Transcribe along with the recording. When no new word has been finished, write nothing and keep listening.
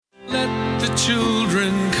the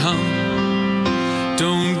children come.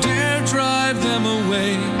 Don't dare drive them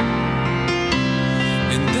away.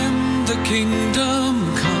 In them the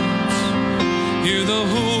kingdom comes. Hear the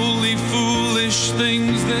holy, foolish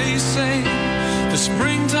things they say. The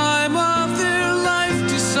springtime of their life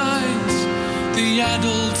decides the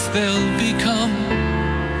adults they'll become.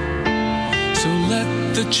 So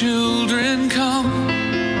let the children come.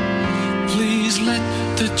 Please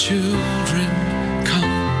let the children come.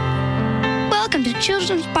 Welcome to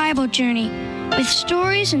Children's Bible Journey, with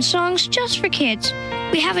stories and songs just for kids.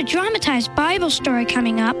 We have a dramatized Bible story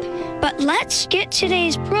coming up, but let's get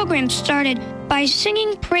today's program started by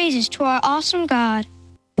singing praises to our awesome God.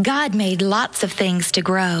 God made lots of things to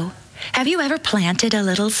grow. Have you ever planted a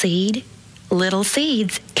little seed? Little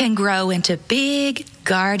seeds can grow into big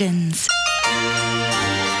gardens.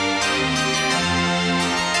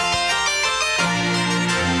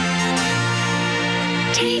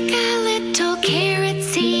 Take a little carrot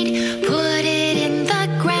seed, put it in the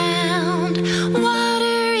ground,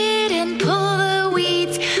 water it and pull the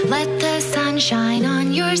weeds, let the sun shine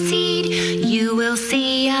on your seed, you will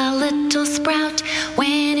see a little sprout.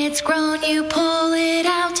 When it's grown, you pull it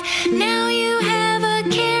out. Now you have a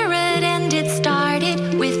carrot and it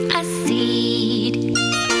started with a seed.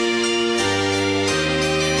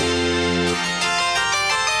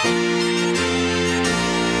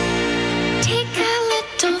 Take a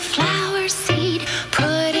little flower seed,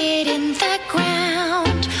 put it in the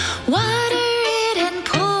ground, water it and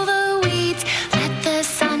pull the weeds, let the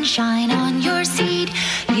sun shine on your seed,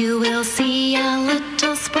 you will see a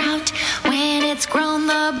little sprout. When it's grown,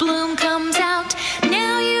 the bloom comes out.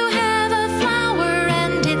 Now you have a flower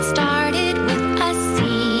and it started with a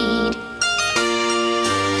seed.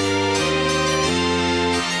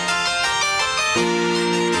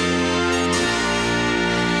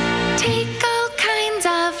 Take all kinds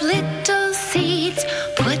of little seeds,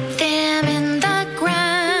 put them in the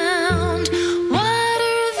ground,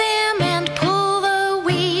 water them and pull the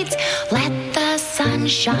weeds, let the sun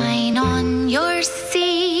shine on your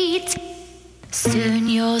seeds. Soon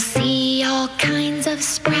you'll see all kinds of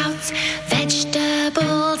sprouts,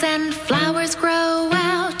 vegetables and flowers grow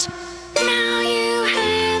out. Now you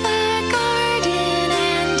have a garden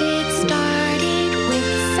and it started with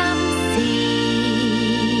some seeds.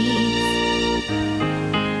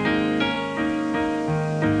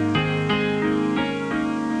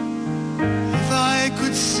 If I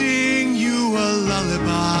could sing you a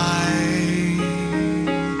lullaby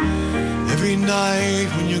every night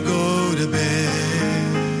when you go to bed,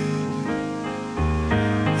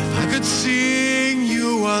 if I could sing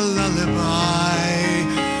you a lullaby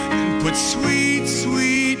and put sweet,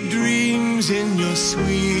 sweet dreams in your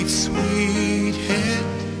sweet, sweet head,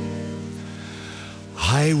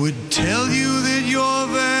 I would tell you that you're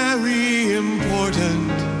very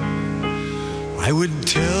important. I would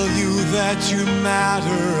tell you that you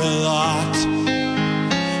matter a lot.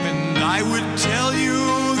 And I would tell you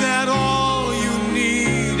that all you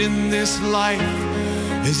need in this life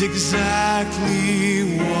is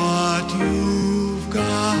exactly what you've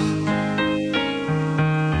got.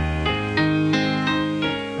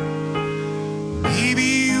 Maybe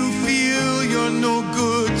you feel you're no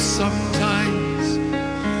good sometimes.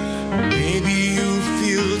 Maybe you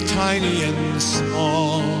feel tiny and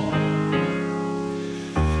small.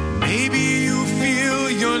 Maybe you feel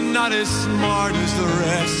you're not as smart as the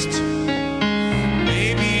rest.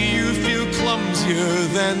 Maybe you feel clumsier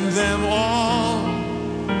than them all.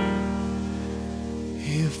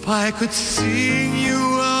 If I could sing you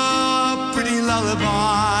a pretty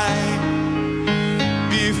lullaby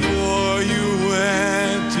before you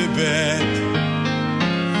went to bed,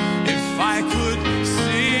 if I could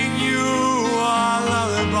sing you a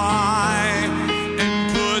lullaby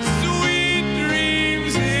and put sweet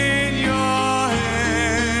dreams in your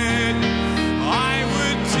head, I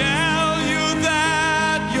would tell you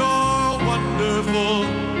that you're wonderful.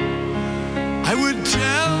 I would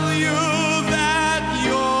tell you that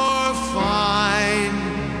you're fine.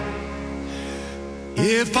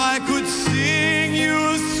 If I could sing you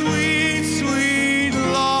a sweet, sweet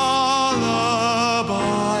lullaby,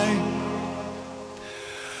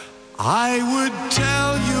 I would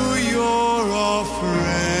tell you you're a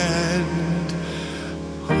friend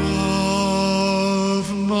of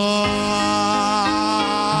mine.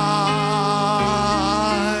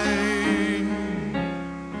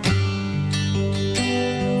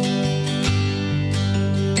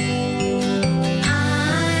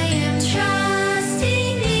 I am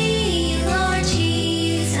trusting thee,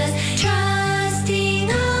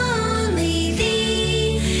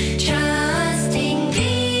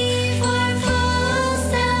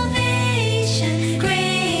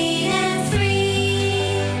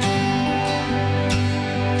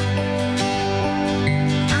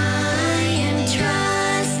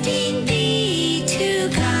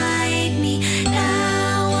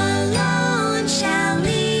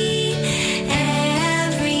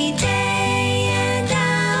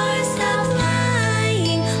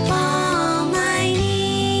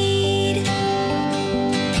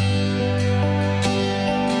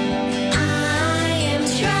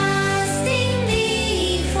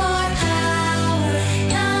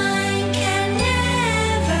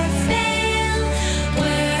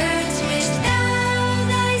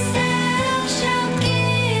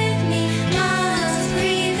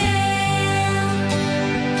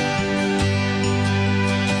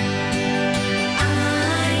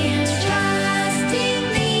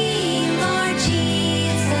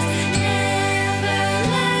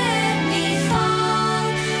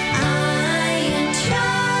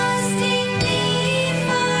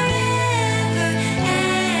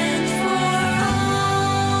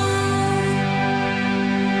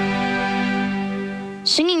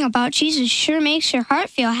 about Jesus sure makes your heart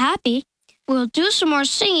feel happy. We'll do some more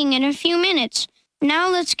singing in a few minutes. Now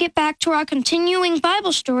let's get back to our continuing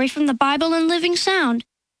Bible story from the Bible in Living Sound.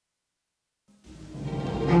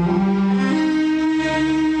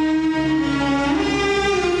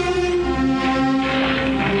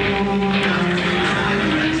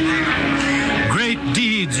 Great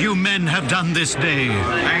deeds you men have done this day.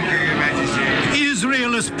 Thank you, Your Majesty.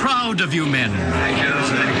 Israel is proud of you men. Thank you.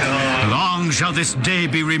 Long shall this day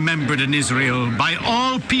be remembered in Israel by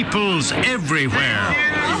all peoples everywhere.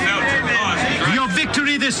 Your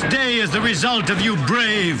victory this day is the result of you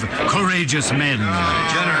brave, courageous men.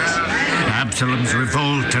 Generous. Absalom's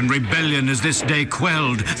revolt and rebellion is this day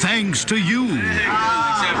quelled, thanks to you.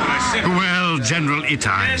 Well, General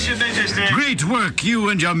Ittai, Yes, Your Majesty. great work you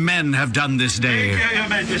and your men have done this day. Thank you, Your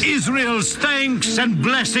Majesty. Israel's thanks and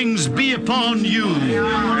blessings be upon you.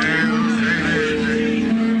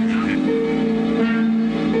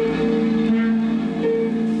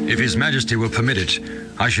 If His Majesty will permit it,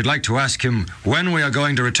 I should like to ask him when we are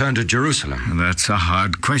going to return to Jerusalem. That's a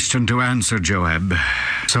hard question to answer, Joab.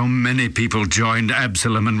 So many people joined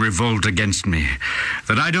Absalom in revolt against me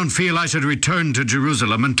that I don't feel I should return to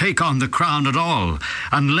Jerusalem and take on the crown at all,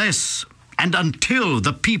 unless and until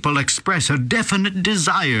the people express a definite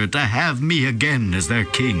desire to have me again as their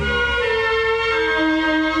king.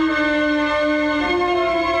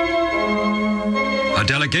 A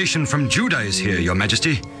delegation from Judah is here, Your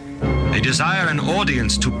Majesty. They desire an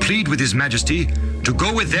audience to plead with His Majesty to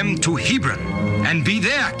go with them to Hebron and be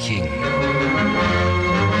their king.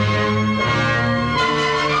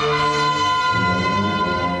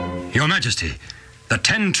 Your Majesty, the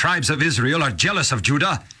 10 tribes of Israel are jealous of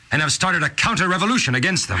Judah and have started a counter-revolution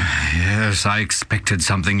against them. Yes, I expected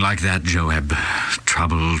something like that, Joab.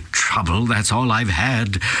 Trouble, that's all I've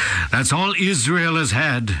had. That's all Israel has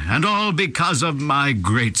had, and all because of my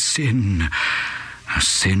great sin.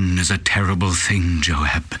 Sin is a terrible thing,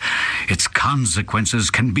 Joab. Its consequences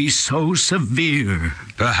can be so severe.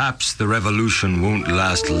 Perhaps the revolution won't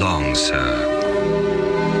last long, sir.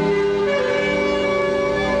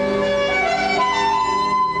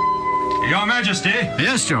 Your Majesty,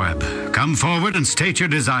 Yes, Joab. Come forward and state your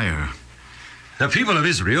desire. the people of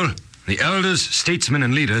Israel, the elders, statesmen,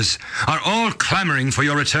 and leaders, are all clamoring for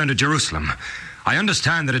your return to Jerusalem. I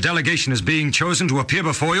understand that a delegation is being chosen to appear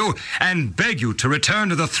before you and beg you to return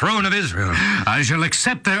to the throne of Israel. I shall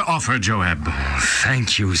accept their offer, Joab.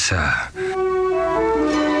 Thank you, sir.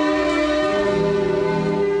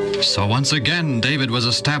 So once again, David was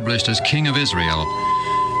established as king of Israel.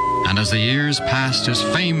 And as the years passed, his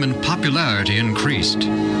fame and popularity increased.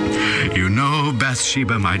 You know,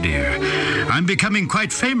 Bathsheba, my dear, I'm becoming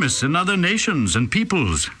quite famous in other nations and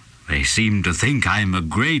peoples. They seem to think I'm a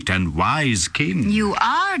great and wise king. You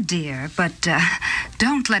are, dear, but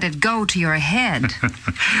don't let it go to your head.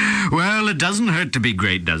 Well, it doesn't hurt to be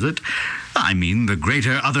great, does it? I mean, the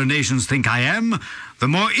greater other nations think I am, the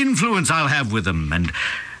more influence I'll have with them, and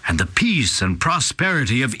the peace and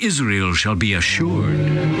prosperity of Israel shall be assured.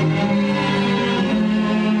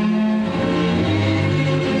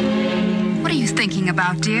 What are you thinking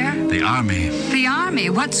about, dear? The army. The army?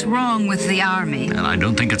 What's wrong with the army? And I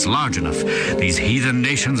don't think it's large enough. These heathen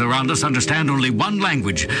nations around us understand only one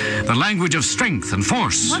language, the language of strength and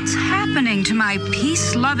force. What's happening to my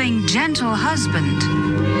peace-loving, gentle husband?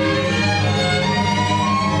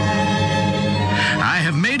 I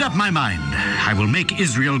have made up my mind. I will make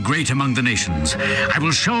Israel great among the nations. I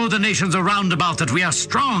will show the nations around about that we are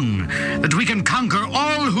strong, that we can conquer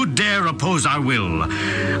all who dare oppose our will.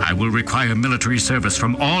 I will require military service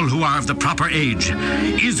from all who are of the proper age.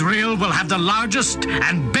 Israel will have the largest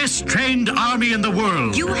and best-trained army in the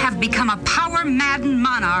world. You have become a power-maddened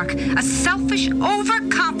monarch, a selfish,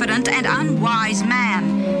 overconfident, and unwise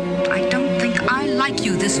man. I don't think I like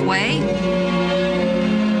you this way.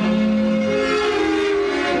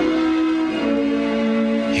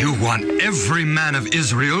 You want every man of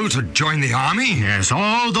Israel to join the army? Yes,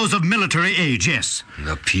 all those of military age, yes.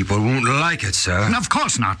 The people won't like it, sir. Of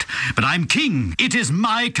course not. But I'm king. It is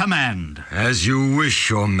my command. As you wish,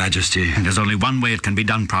 Your Majesty. And there's only one way it can be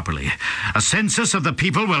done properly. A census of the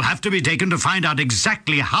people will have to be taken to find out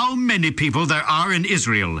exactly how many people there are in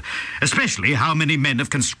Israel, especially how many men of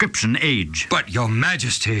conscription age. But, Your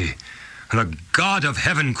Majesty, the God of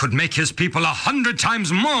heaven could make his people 100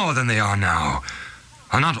 times more than they are now.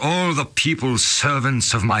 Are not all the people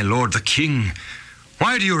servants of my lord the king?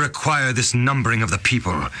 Why do you require this numbering of the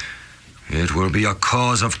people? It will be a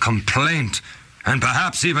cause of complaint, and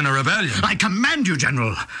perhaps even a rebellion. I command you,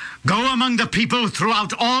 General. Go among the people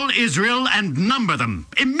throughout all Israel and number them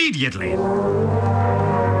immediately.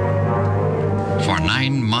 For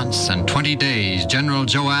 9 months and 20 days, General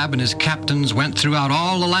Joab and his captains went throughout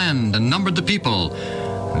all the land and numbered the people.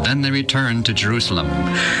 Then they returned to Jerusalem.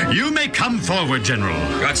 You may come forward, General.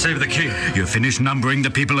 God save the king. You finished numbering the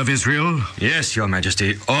people of Israel? Yes, Your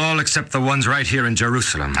Majesty, all except the ones right here in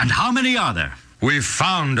Jerusalem. And how many are there? We've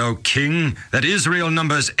found, O king, that Israel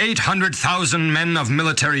numbers 800,000 men of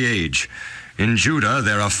military age. In Judah,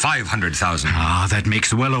 there are 500,000. Ah, that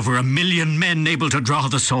makes well over 1 million men able to draw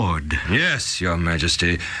the sword. Yes, Your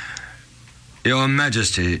Majesty. Your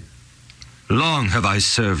Majesty, long have I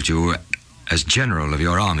served you as general of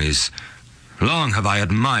your armies. Long have I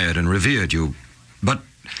admired and revered you. But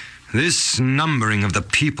this numbering of the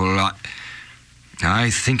people, I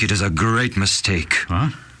think it is a great mistake. Huh?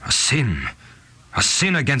 A sin. A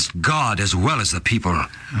sin against God as well as the people.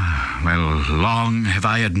 Well, long have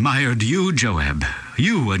I admired you, Joab.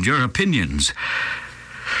 You and your opinions.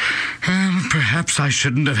 Perhaps I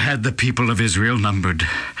shouldn't have had the people of Israel numbered.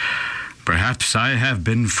 Perhaps I have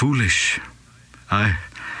been foolish. I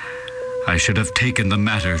should have taken the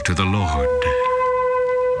matter to the Lord.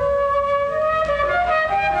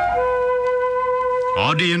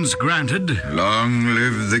 Audience granted. Long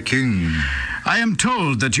live the king. I am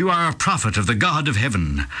told that you are a prophet of the God of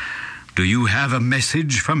heaven. Do you have a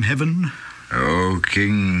message from heaven? O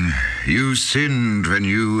king, you sinned when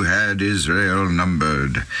you had Israel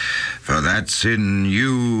numbered. For that sin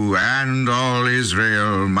you and all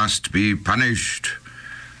Israel must be punished.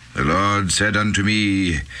 The Lord said unto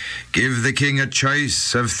me, Give the king a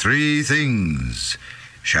choice of 3 things.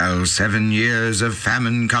 Shall 7 years of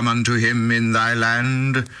famine come unto him in thy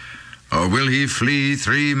land? Or will he flee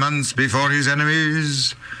 3 months before his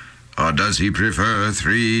enemies? Or does he prefer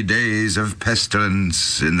 3 days of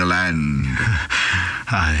pestilence in the land?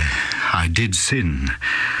 I did sin.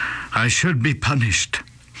 I should be punished.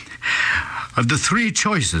 Of the 3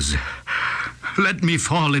 choices, let me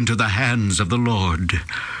fall into the hands of the Lord,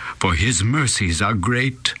 for his mercies are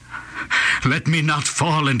great. Let me not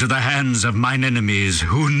fall into the hands of mine enemies,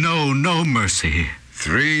 who know no mercy.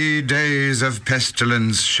 3 days of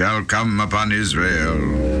pestilence shall come upon Israel.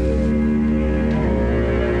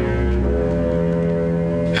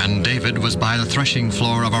 And David was by the threshing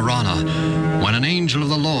floor of Araunah, when an angel of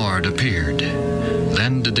the Lord appeared.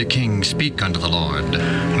 Then did the king speak unto the Lord.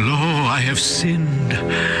 Lo, I have sinned.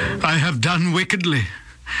 I have done wickedly.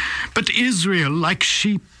 But Israel, like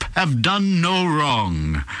sheep, have done no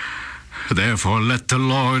wrong. Therefore let the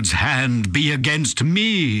Lord's hand be against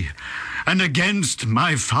me, and against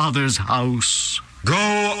my father's house.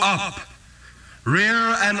 Go up,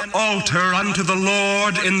 rear an altar unto the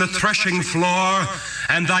Lord in the threshing floor,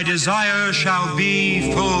 and thy desire shall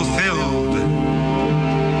be fulfilled.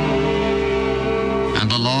 And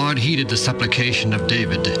the Lord heeded the supplication of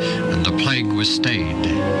David, and the plague was stayed.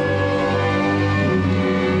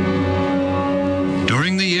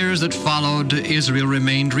 During the years that followed, Israel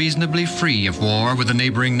remained reasonably free of war with the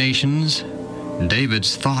neighboring nations.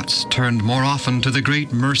 David's thoughts turned more often to the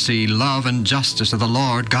great mercy, love, and justice of the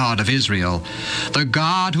Lord God of Israel, the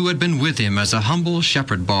God who had been with him as a humble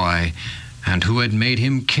shepherd boy, and who had made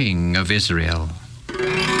him king of Israel.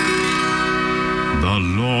 The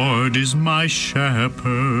Lord is my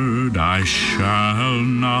shepherd, I shall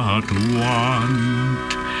not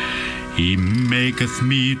want. He maketh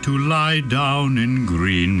me to lie down in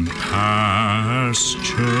green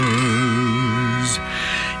pastures.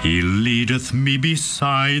 He leadeth me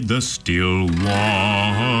beside the still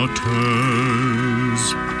waters.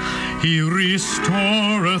 He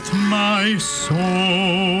restoreth my soul.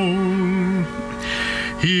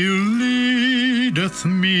 He leadeth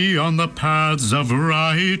me on the paths of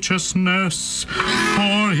righteousness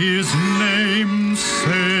for his name's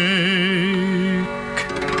sake.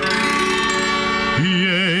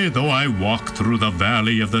 Yea, though I walk through the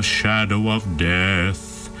valley of the shadow of death,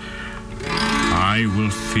 I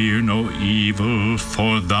will fear no evil,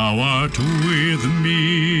 for thou art with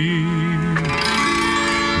me.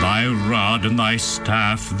 Thy rod and thy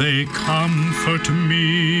staff, they comfort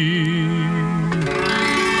me.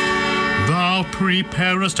 Thou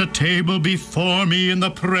preparest a table before me in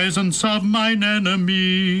the presence of mine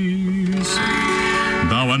enemies.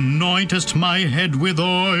 Thou anointest my head with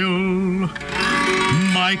oil.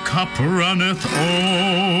 My cup runneth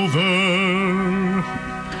over.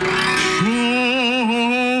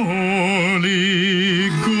 Surely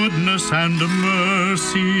goodness and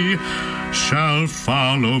mercy shall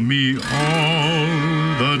follow me all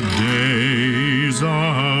the days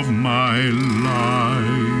of my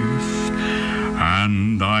life,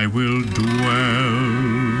 and I will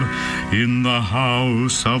dwell in the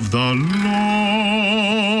house of the Lord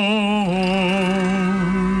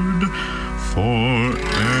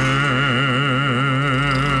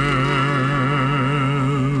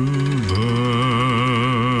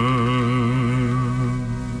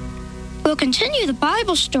continue the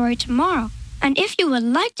Bible story tomorrow. And if you would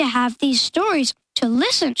like to have these stories to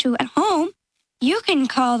listen to at home, you can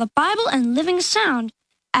call the Bible and Living Sound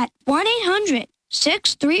at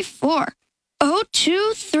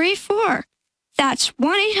 1-800-634-0234. That's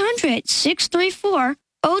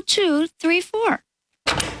 1-800-634-0234.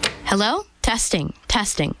 Hello? Testing.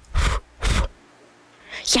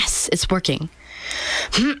 Yes, it's working.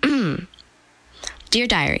 Dear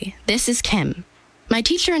Diary, this is Kim. My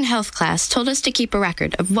teacher in health class told us to keep a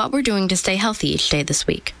record of what we're doing to stay healthy each day this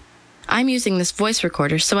week. I'm using this voice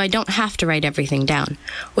recorder so I don't have to write everything down,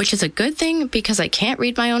 which is a good thing because I can't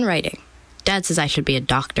read my own writing. Dad says I should be a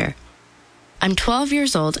doctor. I'm 12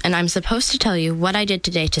 years old and I'm supposed to tell you what I did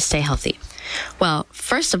today to stay healthy. Well,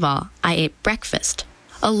 first of all, I ate breakfast.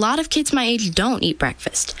 A lot of kids my age don't eat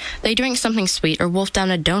breakfast. They drink something sweet or wolf down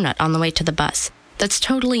a donut on the way to the bus. That's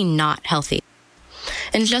totally not healthy.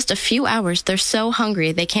 In just a few hours, they're so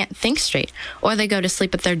hungry they can't think straight, or they go to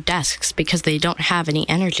sleep at their desks because they don't have any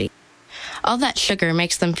energy. All that sugar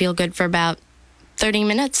makes them feel good for about 30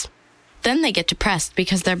 minutes. Then they get depressed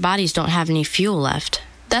because their bodies don't have any fuel left.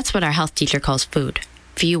 That's what our health teacher calls food.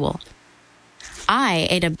 Fuel. I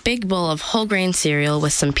ate a big bowl of whole grain cereal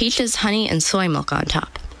with some peaches, honey, and soy milk on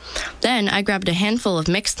top. Then I grabbed a handful of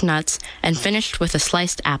mixed nuts and finished with a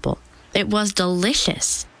sliced apple. It was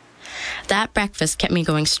delicious. That breakfast kept me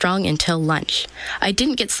going strong until lunch. I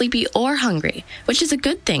didn't get sleepy or hungry, which is a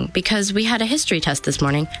good thing because we had a history test this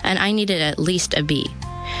morning and I needed at least a B.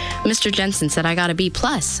 Mr. Jensen said I got a B+.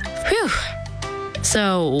 Whew!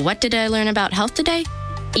 So, what did I learn about health today?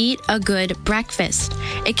 Eat a good breakfast.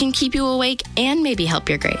 It can keep you awake and maybe help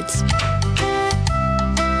your grades.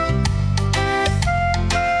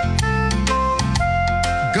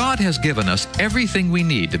 God has given us everything we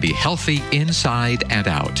need to be healthy inside and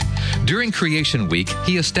out. During Creation Week,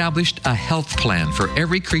 He established a health plan for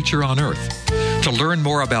every creature on earth. To learn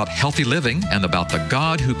more about healthy living and about the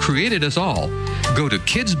God who created us all, go to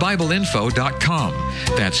kidsbibleinfo.com.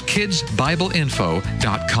 That's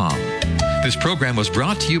kidsbibleinfo.com. This program was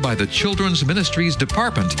brought to you by the Children's Ministries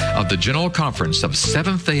Department of the General Conference of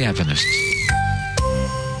Seventh-day Adventists.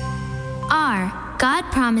 God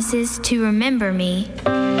promises to remember me.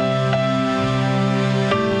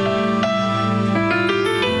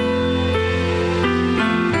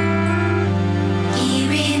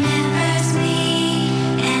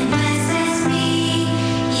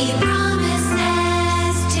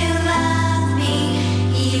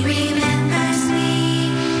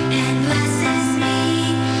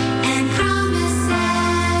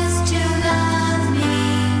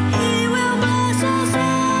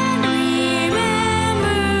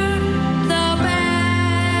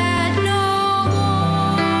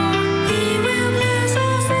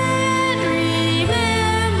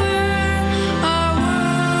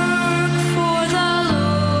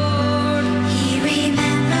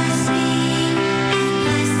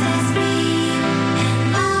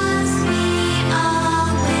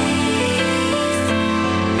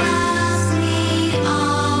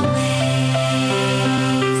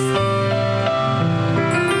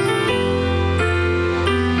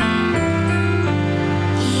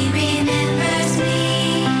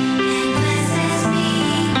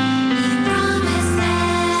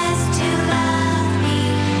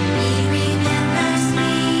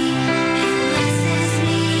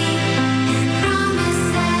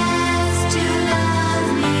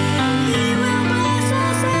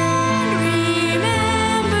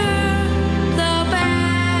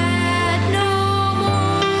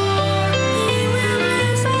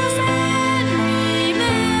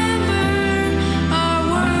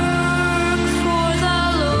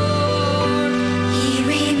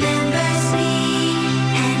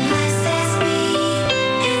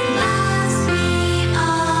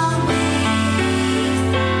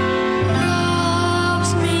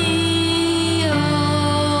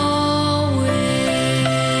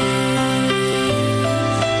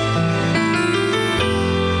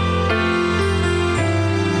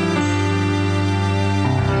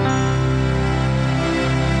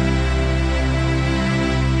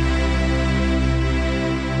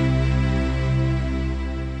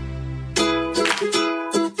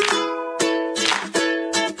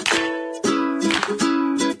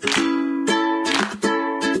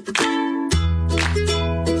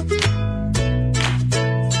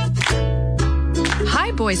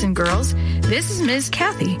 Boys and girls, this is Ms.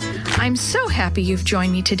 Kathy. I'm so happy you've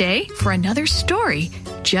joined me today for another story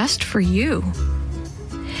just for you.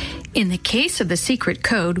 In the case of the secret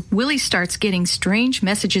code, Willie starts getting strange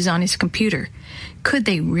messages on his computer. Could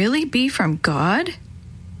they really be from God?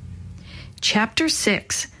 Chapter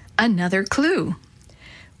 6, Another Clue.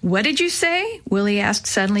 What did you say? Willie asked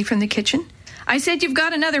suddenly from the kitchen. I said you've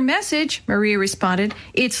got another message, Maria responded.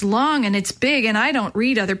 It's long and it's big, and I don't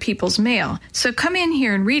read other people's mail, so come in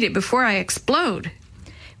here and read it before I explode.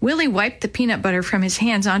 Willie wiped the peanut butter from his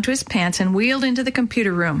hands onto his pants and wheeled into the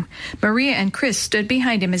computer room. Maria and Chris stood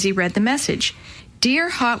behind him as he read the message. Dear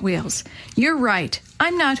Hot Wheels, you're right.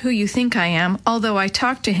 I'm not who you think I am, although I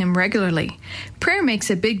talk to him regularly. Prayer makes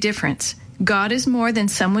a big difference. God is more than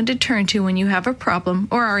someone to turn to when you have a problem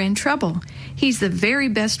or are in trouble. He's the very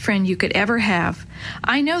best friend you could ever have.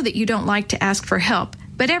 I know that you don't like to ask for help,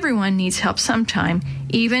 but everyone needs help sometime,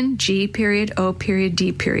 even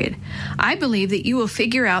G.O.D. I believe that you will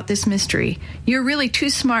figure out this mystery. You're really too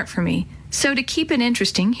smart for me. So to keep it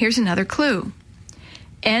interesting, here's another clue.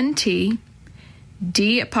 N.T.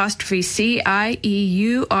 D''CIEURW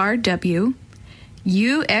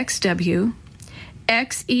UXW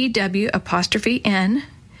XEW''N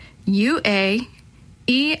UA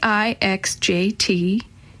EIXJT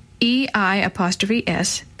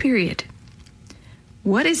EI''S period.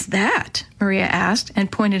 What is that? Maria asked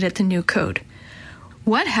and pointed at the new code.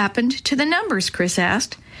 What happened to the numbers? Chris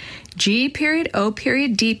asked. G.O.D.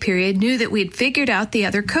 knew that we'd figured out the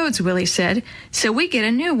other codes, Willie said, so we get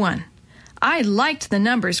a new one. I liked the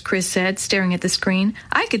numbers, Chris said, staring at the screen.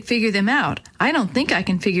 I could figure them out. I don't think I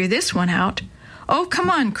can figure this one out. Oh, come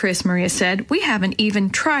on, Chris, Maria said. We haven't even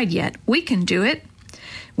tried yet. We can do it.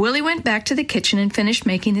 Willie went back to the kitchen and finished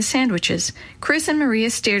making the sandwiches. Chris and Maria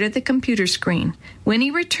stared at the computer screen. When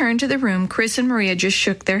he returned to the room, Chris and Maria just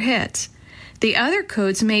shook their heads. The other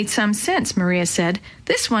codes made some sense, Maria said.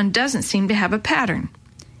 This one doesn't seem to have a pattern.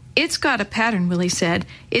 It's got a pattern, Willie said.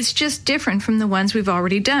 It's just different from the ones we've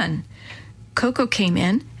already done. Coco came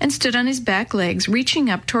in and stood on his back legs, reaching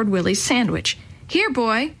up toward Willie's sandwich. Here,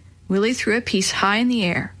 boy! Willie threw a piece high in the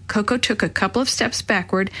air. Coco took a couple of steps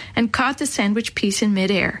backward and caught the sandwich piece in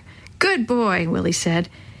midair. Good boy, Willie said.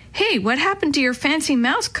 Hey, what happened to your fancy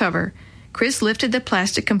mouse cover? Chris lifted the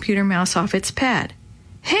plastic computer mouse off its pad.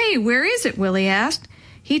 Hey, where is it? Willie asked.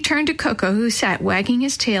 He turned to Coco, who sat wagging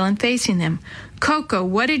his tail and facing them. Coco,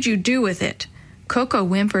 what did you do with it? Coco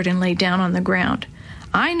whimpered and lay down on the ground.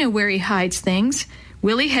 I know where he hides things.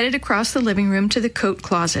 Willie headed across the living room to the coat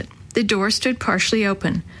closet. The door stood partially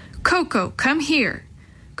open. Coco, come here.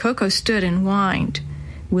 Coco stood and whined.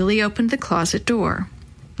 Willie opened the closet door.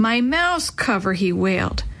 My mouse cover, he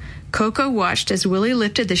wailed. Coco watched as Willie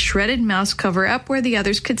lifted the shredded mouse cover up where the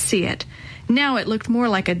others could see it. Now it looked more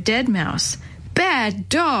like a dead mouse. Bad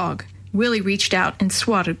dog! Willie reached out and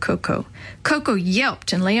swatted Coco. Coco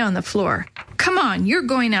yelped and lay on the floor. Come on, you're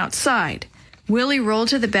going outside. Willie rolled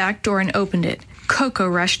to the back door and opened it. Coco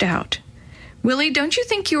rushed out. Willie, don't you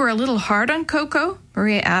think you were a little hard on Coco?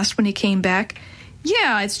 Maria asked when he came back.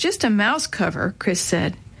 Yeah, it's just a mouse cover, Chris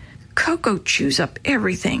said. Coco chews up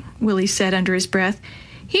everything, Willie said under his breath.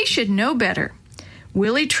 He should know better.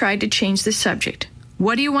 Willie tried to change the subject.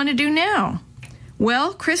 What do you want to do now?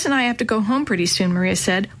 Well, Chris and I have to go home pretty soon, Maria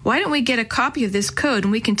said. Why don't we get a copy of this code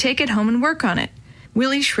and we can take it home and work on it?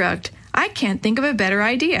 Willie shrugged. I can't think of a better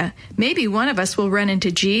idea. Maybe one of us will run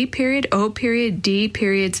into G.O.D.'s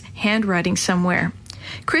handwriting somewhere.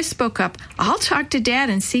 Chris spoke up. I'll talk to Dad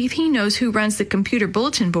and see if he knows who runs the computer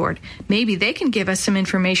bulletin board. Maybe they can give us some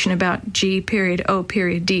information about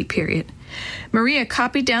G.O.D. Maria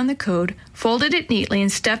copied down the code, folded it neatly,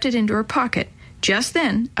 and stuffed it into her pocket. Just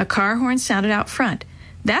then, a car horn sounded out front.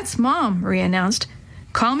 That's Mom, Maria announced.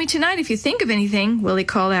 Call me tonight if you think of anything, Willie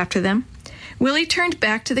called after them. Willie turned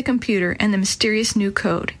back to the computer and the mysterious new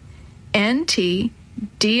code. N.T.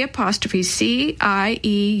 D''CIEURW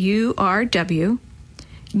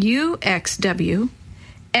UXW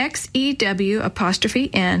XEW''N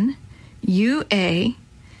UA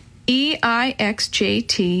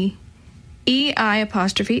EIXJT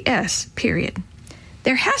EI''S period.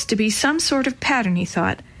 There has to be some sort of pattern, he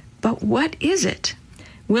thought. But what is it?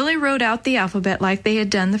 Willie wrote out the alphabet like they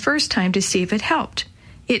had done the first time to see if it helped.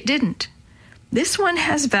 It didn't. This one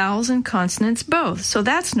has vowels and consonants both, so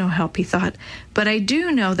that's no help, he thought. But I do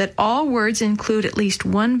know that all words include at least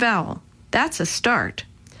one vowel. That's a start.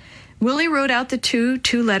 Willie wrote out the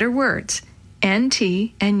two-letter words,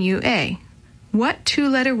 N-T and U-A. What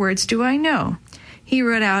two-letter words do I know? He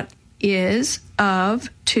wrote out is, of,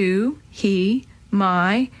 to, he,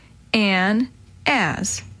 my, an,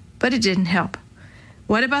 as. But it didn't help.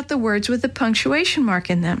 What about the words with the punctuation mark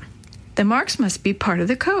in them? The marks must be part of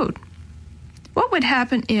the code. What would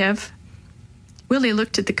happen if... Willie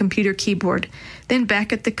looked at the computer keyboard, then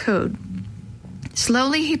back at the code.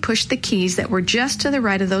 Slowly he pushed the keys that were just to the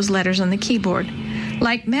right of those letters on the keyboard.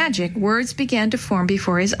 Like magic, words began to form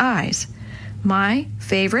before his eyes. My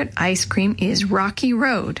favorite ice cream is Rocky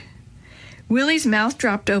Road. Willie's mouth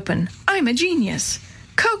dropped open. I'm a genius.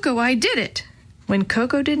 Coco, I did it. When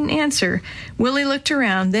Coco didn't answer, Willie looked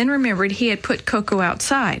around, then remembered he had put Coco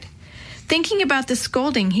outside. Thinking about the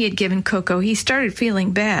scolding he had given Coco, he started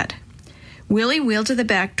feeling bad. Willie wheeled to the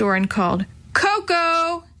back door and called,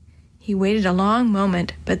 Coco! He waited a long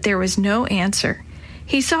moment, but there was no answer.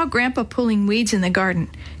 He saw Grandpa pulling weeds in the garden.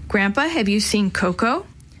 Grandpa, have you seen Coco?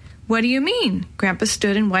 What do you mean? Grandpa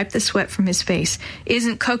stood and wiped the sweat from his face.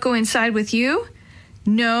 Isn't Coco inside with you?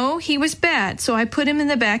 No, he was bad, so I put him in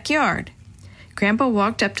the backyard. Grandpa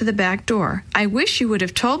walked up to the back door. I wish you would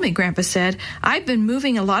have told me, Grandpa said. I've been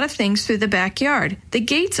moving a lot of things through the backyard. The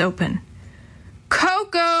gate's open.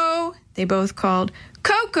 Coco! They both called.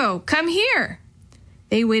 Coco, come here!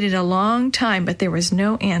 They waited a long time, but there was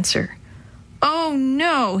no answer. Oh,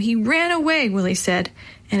 no, he ran away, Willie said.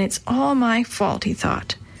 And it's all my fault, he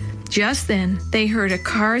thought. Just then, they heard a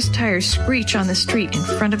car's tires screech on the street in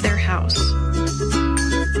front of their house.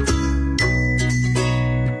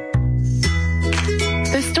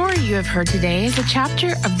 The story you have heard today is a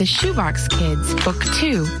chapter of The Shoebox Kids, Book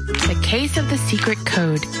 2, The Case of the Secret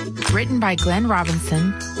Code, written by Glenn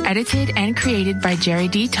Robinson, edited and created by Jerry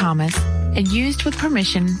D. Thomas, and used with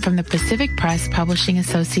permission from the Pacific Press Publishing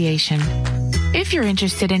Association. If you're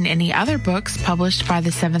interested in any other books published by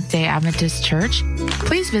the Seventh-day Adventist Church,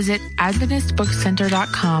 please visit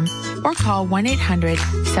AdventistBookCenter.com or call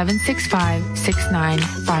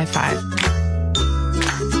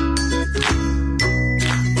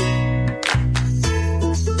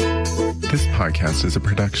 1-800-765-6955. This podcast is a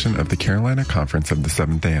production of the Carolina Conference of the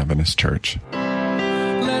Seventh-day Adventist Church.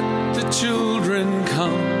 Let the children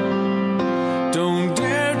come. Don't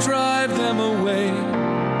dare drive them away.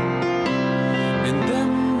 In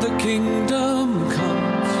them the kingdom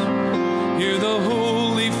comes. Hear the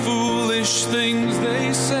holy, foolish things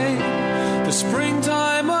they say. The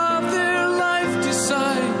springtime of their life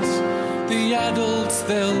decides the adults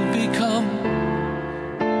they'll become.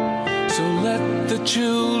 So let the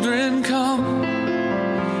children come.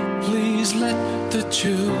 Please let the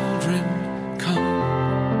children come.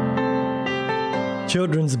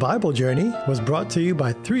 Children's Bible Journey was brought to you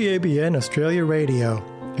by 3ABN Australia Radio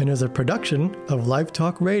and is a production of Live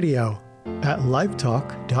Talk Radio at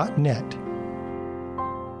livetalk.net.